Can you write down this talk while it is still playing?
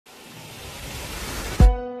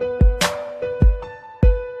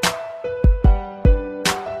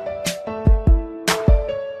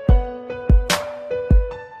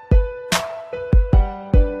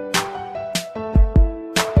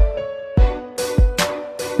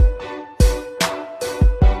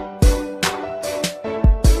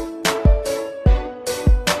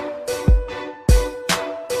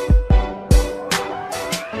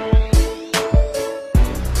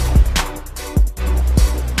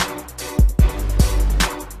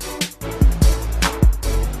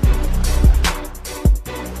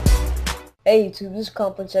Hey YouTube, this is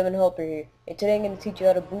Complex 7 Helper here, and today I'm going to teach you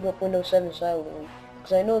how to boot up Windows 7 silently,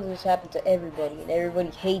 because I know this happens to everybody, and everybody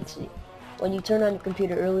hates it. When you turn on your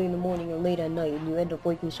computer early in the morning or late at night, and you end up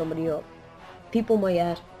waking somebody up. People might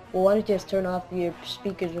ask, well, why don't you just turn off your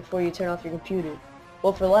speakers before you turn off your computer?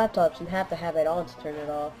 Well, for laptops, you have to have it on to turn it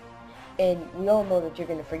off, and we all know that you're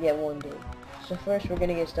going to forget one day. So first, we're going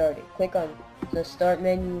to get started. Click on the Start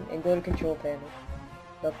menu, and go to Control Panel.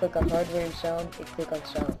 Now click on Hardware and Sound, and click on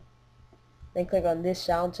Sound. Then click on this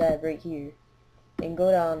sound tab right here and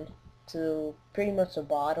go down to pretty much the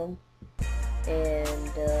bottom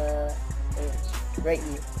and it's right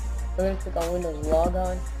here. We're going to click on Windows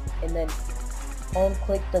Logon and then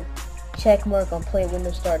click the check mark on Play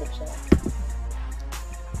Windows Startup Sound.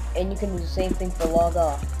 And you can do the same thing for Log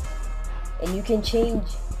Off. And you can change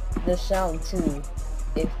the sound too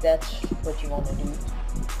if that's what you want to do.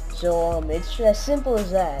 So it's as simple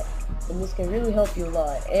as that. And this can really help you a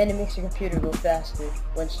lot, and it makes your computer go faster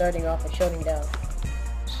when starting off and shutting down.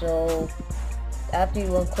 So after you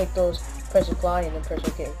unclick those, press apply and then press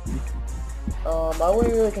OK. I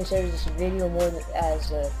wouldn't really consider this a video more than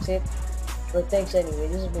as a tip, but thanks anyway.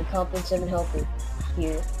 This has been Complex 7 Helper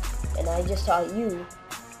here, and I just taught you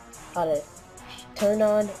how to turn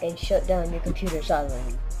on and shut down your computer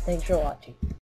silently. Thanks for watching.